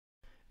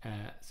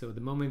So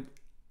the moment,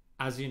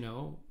 as you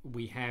know,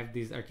 we have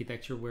this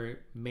architecture where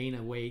main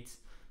awaits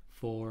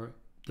for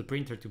the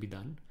printer to be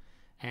done,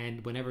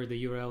 and whenever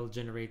the URL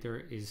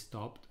generator is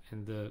stopped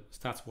and the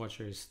stats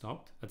watcher is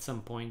stopped, at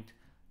some point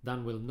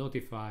done will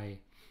notify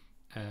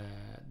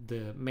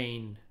the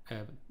main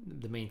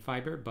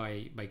fiber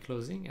by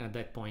closing, and at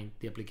that point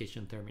the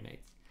application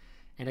terminates.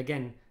 And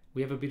again,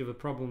 we have a bit of a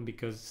problem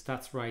because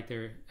stats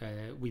writer,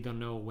 we don't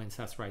know when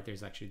stats writer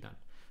is actually done.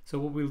 So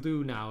what we'll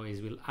do now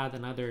is we'll add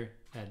another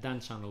done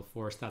channel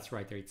for stats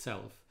writer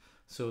itself,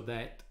 so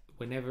that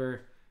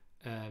whenever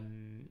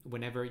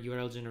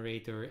URL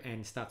generator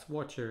and stats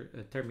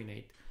watcher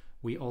terminate,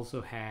 we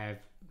also have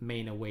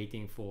main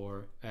awaiting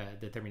for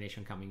the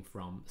termination coming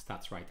from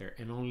stats writer,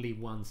 and only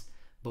once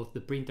both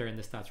the printer and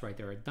the stats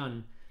writer are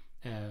done,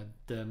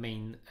 the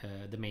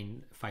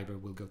main fiber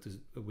will go to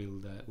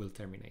will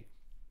terminate.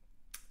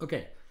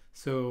 Okay,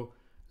 so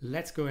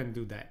let's go and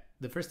do that.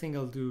 The first thing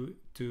I'll do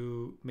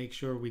to make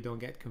sure we don't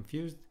get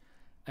confused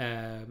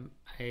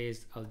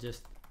is I'll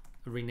just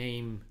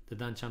rename the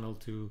done channel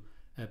to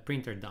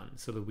printer done,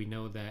 so that we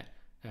know that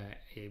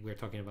we're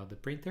talking about the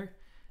printer.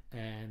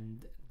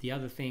 And the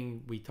other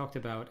thing we talked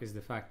about is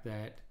the fact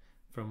that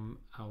from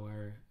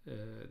our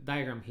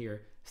diagram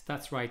here,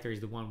 stats writer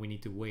is the one we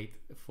need to wait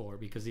for,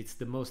 because it's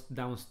the most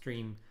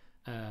downstream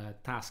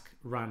task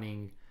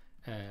running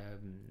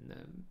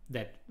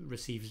that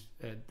receives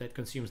that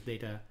consumes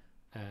data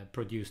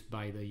produced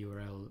by the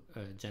URL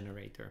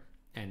generator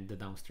and the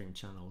downstream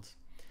channels.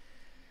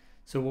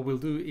 So what we'll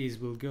do is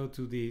we'll go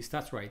to the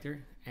stats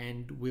writer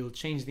and we'll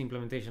change the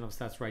implementation of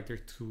stats writer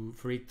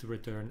for it to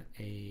return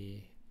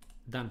a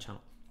done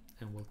channel,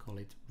 and we'll call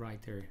it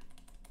writer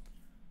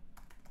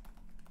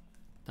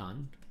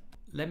done.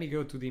 Let me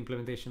go to the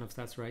implementation of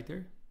stats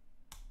writer.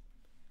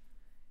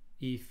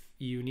 If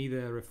you need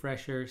a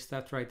refresher,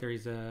 stats writer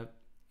is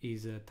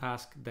a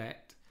task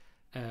that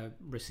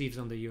receives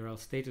on the URL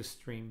status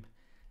stream,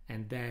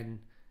 and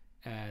then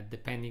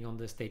depending on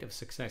the state of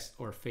success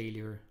or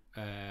failure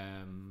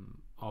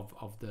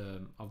of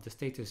the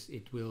status,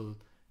 it will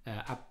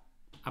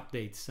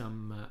update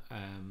some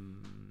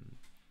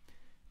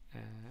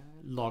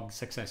log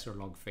success or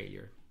log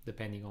failure,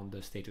 depending on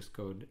the status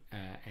code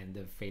and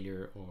the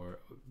failure or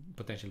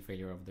potential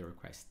failure of the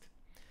request.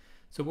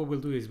 So what we'll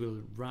do is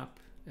we'll wrap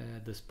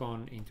the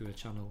spawn into a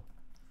channel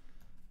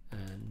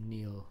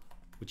nil,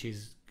 which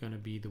is going to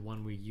be the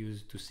one we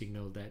use to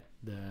signal that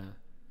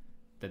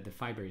the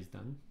fiber is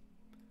done.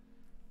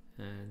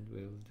 And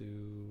we'll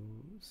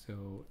do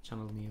so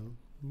channel nil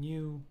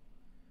new,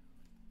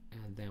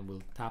 and then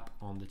we'll tap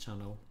on the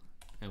channel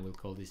and we'll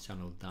call this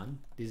channel done.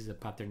 This is a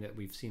pattern that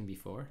we've seen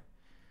before,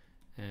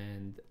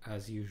 and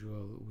as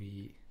usual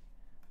we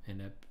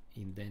end up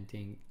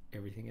indenting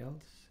everything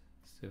else.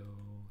 So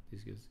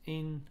this goes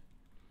in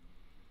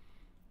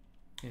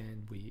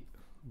and we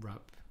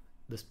wrap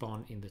the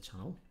spawn in the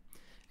channel.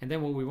 And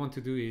then what we want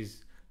to do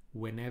is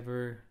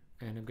whenever,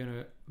 and I'm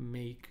gonna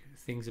make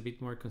things a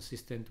bit more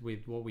consistent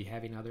with what we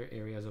have in other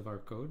areas of our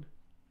code,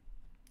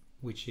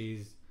 which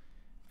is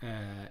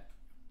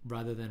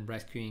rather than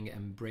rescuing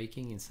and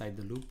breaking inside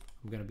the loop,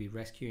 I'm gonna be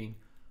rescuing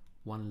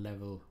one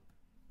level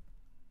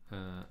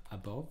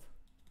above,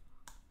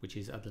 which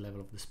is at the level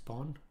of the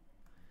spawn.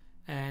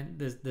 And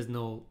there's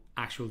no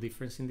actual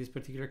difference in this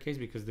particular case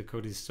because the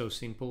code is so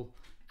simple.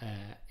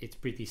 It's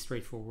pretty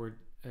straightforward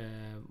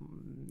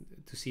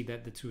to see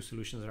that the two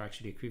solutions are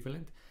actually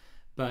equivalent.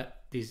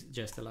 But this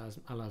just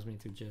allows me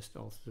to just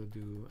also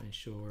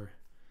ensure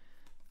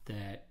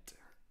that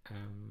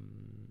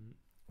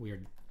we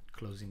are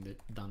closing the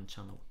done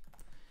channel.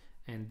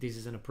 And this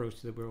is an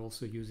approach that we're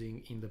also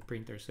using in the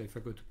printer. So if I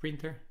go to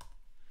printer,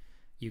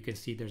 you can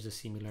see there's a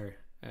similar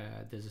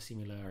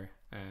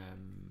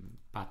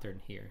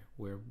pattern here,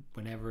 where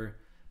whenever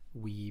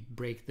we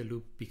break the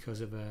loop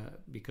because of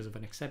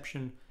an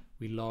exception,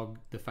 we log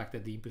the fact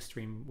that the input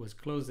stream was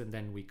closed, and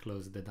then we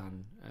close the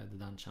done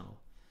channel.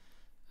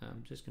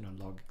 I'm just going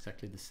to log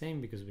exactly the same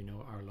because we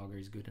know our logger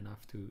is good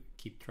enough to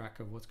keep track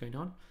of what's going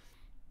on,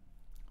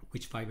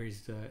 which fiber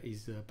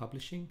is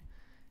publishing,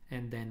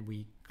 and then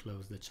we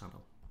close the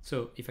channel.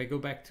 So if I go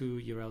back to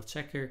URL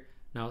checker,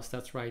 now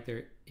stats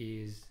writer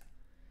is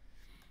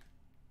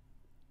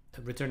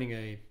returning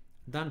a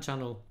done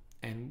channel,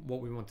 and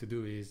what we want to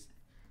do is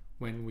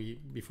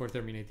before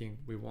terminating,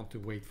 we want to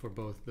wait for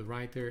both the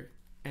writer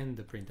and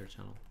the printer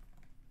channel,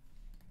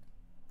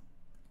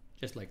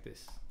 just like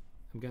this.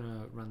 I'm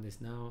gonna run this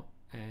now,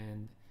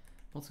 and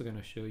I'm also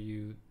gonna show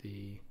you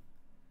the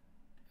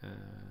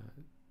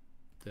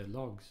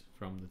logs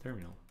from the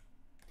terminal.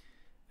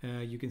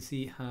 You can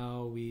see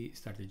how we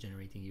started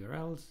generating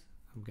URLs.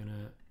 I'm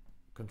gonna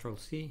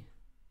Control+C.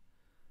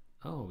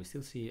 Oh, we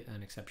still see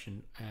an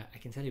exception. I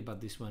can tell you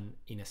about this one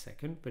in a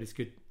second, but it's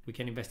good. We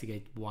can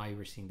investigate why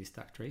we're seeing this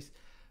stack trace.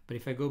 But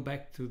if I go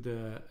back to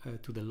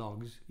the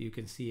logs, you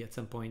can see at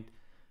some point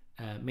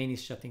main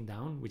is shutting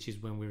down, which is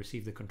when we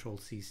receive the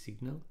Control+C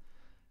signal.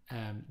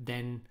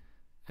 Then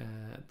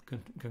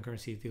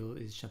concurrent CTRL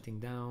is shutting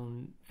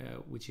down,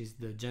 which is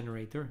the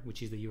generator,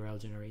 which is the URL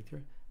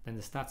generator. Then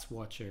the stats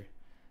watcher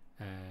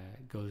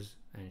goes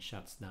and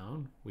shuts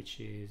down, which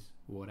is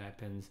what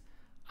happens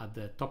at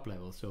the top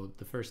level. So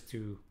the first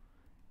two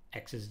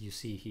X's you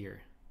see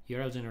here,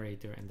 URL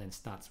generator and then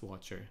stats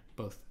watcher,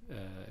 both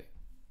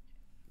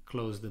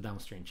close the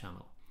downstream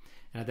channel.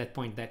 And at that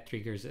point, that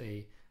triggers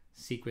a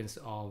sequence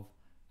of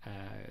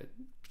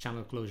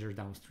channel closure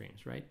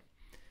downstreams, right?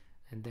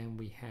 And then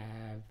we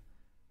have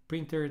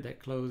printer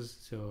that close,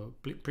 so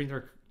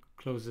printer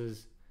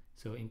closes,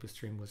 so input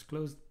stream was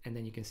closed, and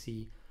then you can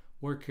see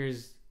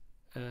workers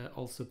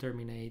also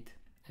terminate,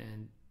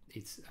 and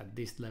it's at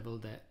this level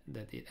that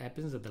it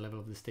happens, at the level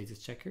of the status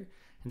checker,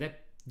 and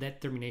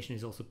that termination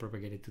is also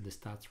propagated to the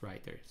stats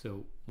writer,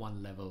 so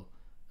one level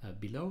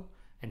below.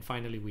 And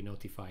finally we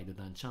notify the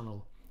done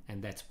channel,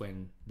 and that's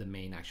when the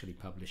main actually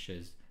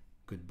publishes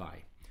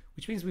goodbye,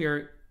 which means we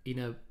are in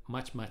a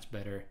much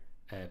better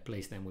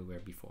place than we were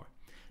before.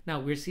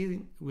 Now we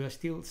are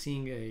still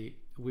seeing a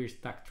weird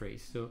stack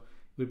trace, so it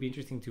would be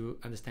interesting to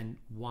understand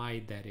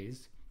why that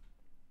is.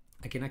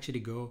 I can actually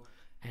go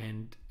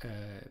and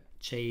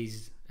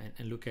chase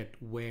and look at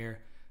where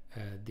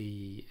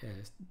the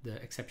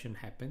exception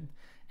happened,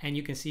 and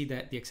you can see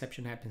that the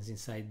exception happens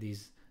inside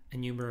this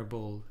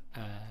enumerable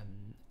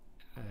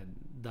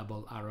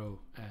double arrow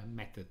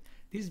method.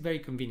 This is very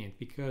convenient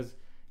because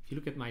if you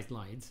look at my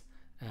slides,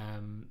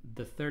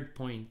 the third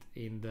point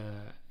in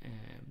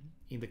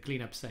the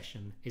cleanup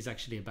session is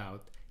actually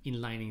about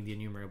inlining the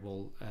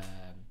enumerable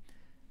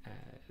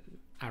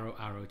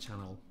arrow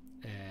channel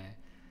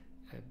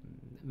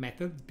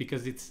method,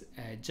 because it's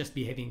just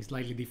behaving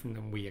slightly different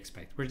than we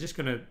expect. We're just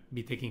gonna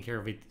be taking care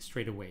of it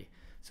straight away.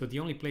 So the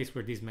only place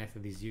where this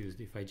method is used,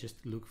 if I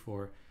just look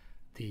for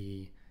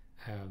the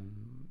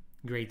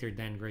greater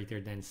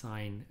than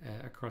sign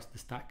across the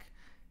stack,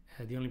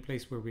 the only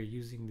place where we're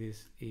using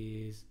this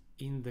is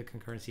in the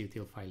concurrency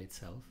util file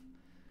itself.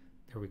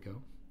 There we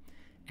go.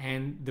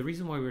 And the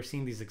reason why we're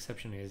seeing this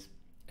exception is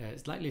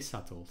slightly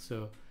subtle.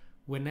 So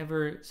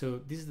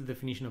this is the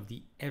definition of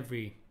the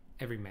every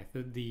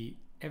method. The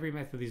every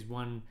method is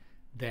one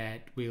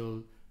that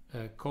will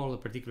call a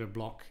particular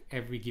block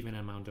every given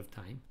amount of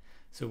time.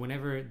 So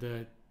whenever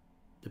the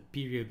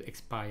period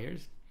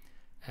expires,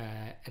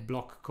 a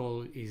block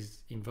call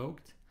is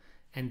invoked,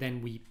 and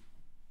then we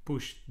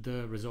push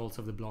the results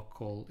of the block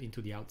call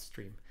into the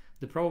outstream.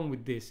 The problem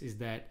with this is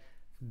that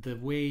the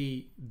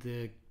way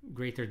the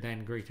greater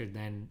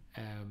than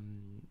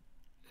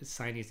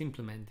sign is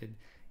implemented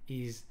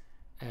is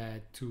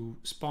to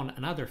spawn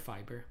another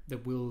fiber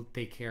that will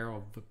take care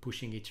of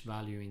pushing each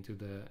value into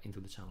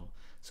the channel.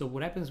 So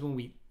what happens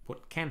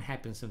what can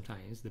happen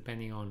sometimes,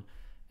 depending on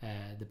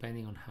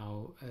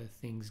how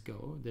things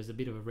go, there's a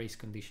bit of a race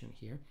condition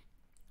here.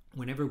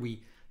 Whenever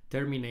we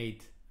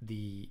terminate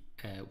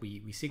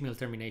we signal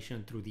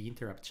termination through the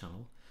interrupt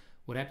channel,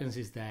 what happens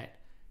is that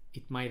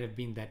it might have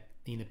been that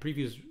in a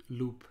previous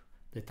loop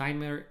the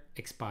timer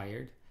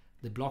expired,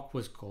 the block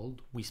was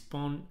called, we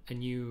spawn a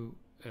new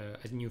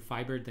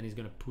fiber that is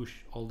going to push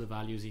all the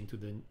values into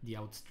the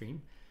outstream.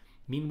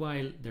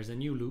 Meanwhile, there's a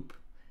new loop,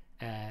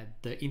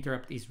 the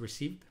interrupt is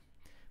received,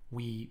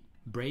 we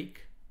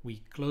break,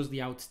 we close the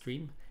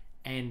outstream,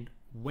 and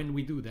when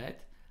we do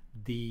that,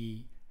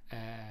 the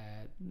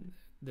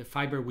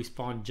fiber we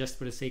spawn just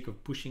for the sake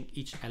of pushing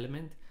each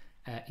element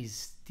is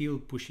still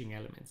pushing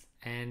elements,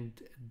 and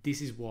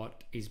this is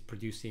what is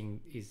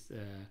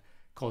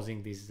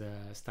causing this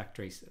stack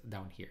trace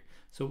down here.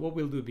 So what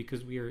we'll do,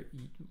 because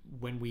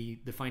when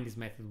we define this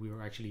method, we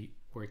were actually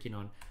working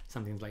on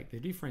something slightly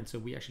different, so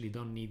we actually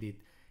don't need it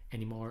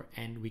anymore,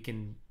 and we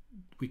can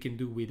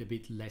do with a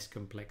bit less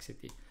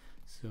complexity.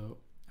 So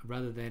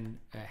rather than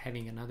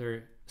having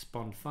another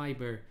spawned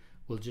fiber,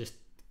 we'll just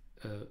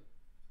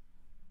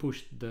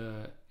push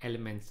the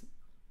elements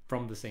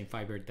from the same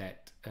fiber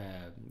that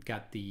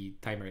got the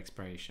timer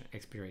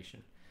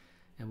expiration.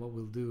 And what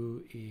we'll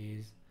do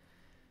is,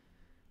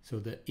 so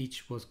the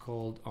each was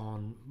called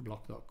on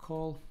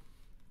block.call,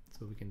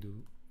 so we can do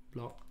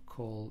block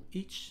call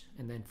each,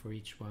 and then for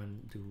each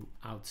one do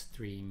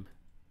outstream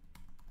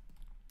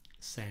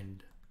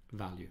send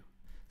value.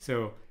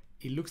 So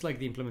it looks like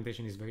the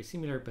implementation is very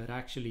similar, but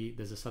actually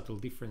there's a subtle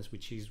difference,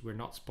 which is we're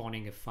not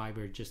spawning a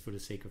fiber just for the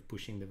sake of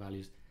pushing the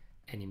values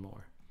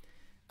anymore.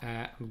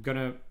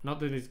 Not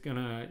that it's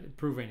gonna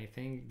prove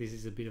anything. This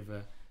is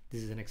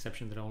an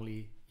exception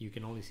that you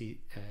can only see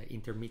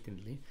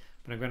intermittently,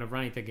 but I'm gonna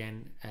run it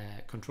again,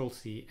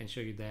 Control+C, and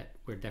show you that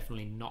we're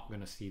definitely not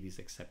gonna see this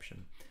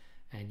exception,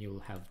 and you'll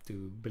have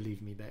to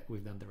believe me that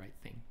we've done the right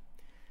thing.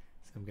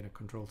 So I'm gonna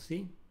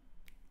Control+C,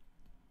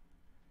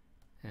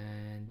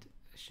 and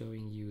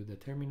showing you the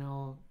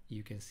terminal,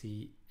 you can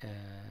see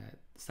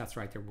stats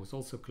writer was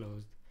also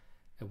closed.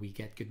 We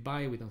get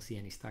goodbye, we don't see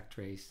any stack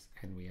trace,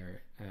 and we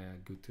are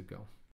good to go.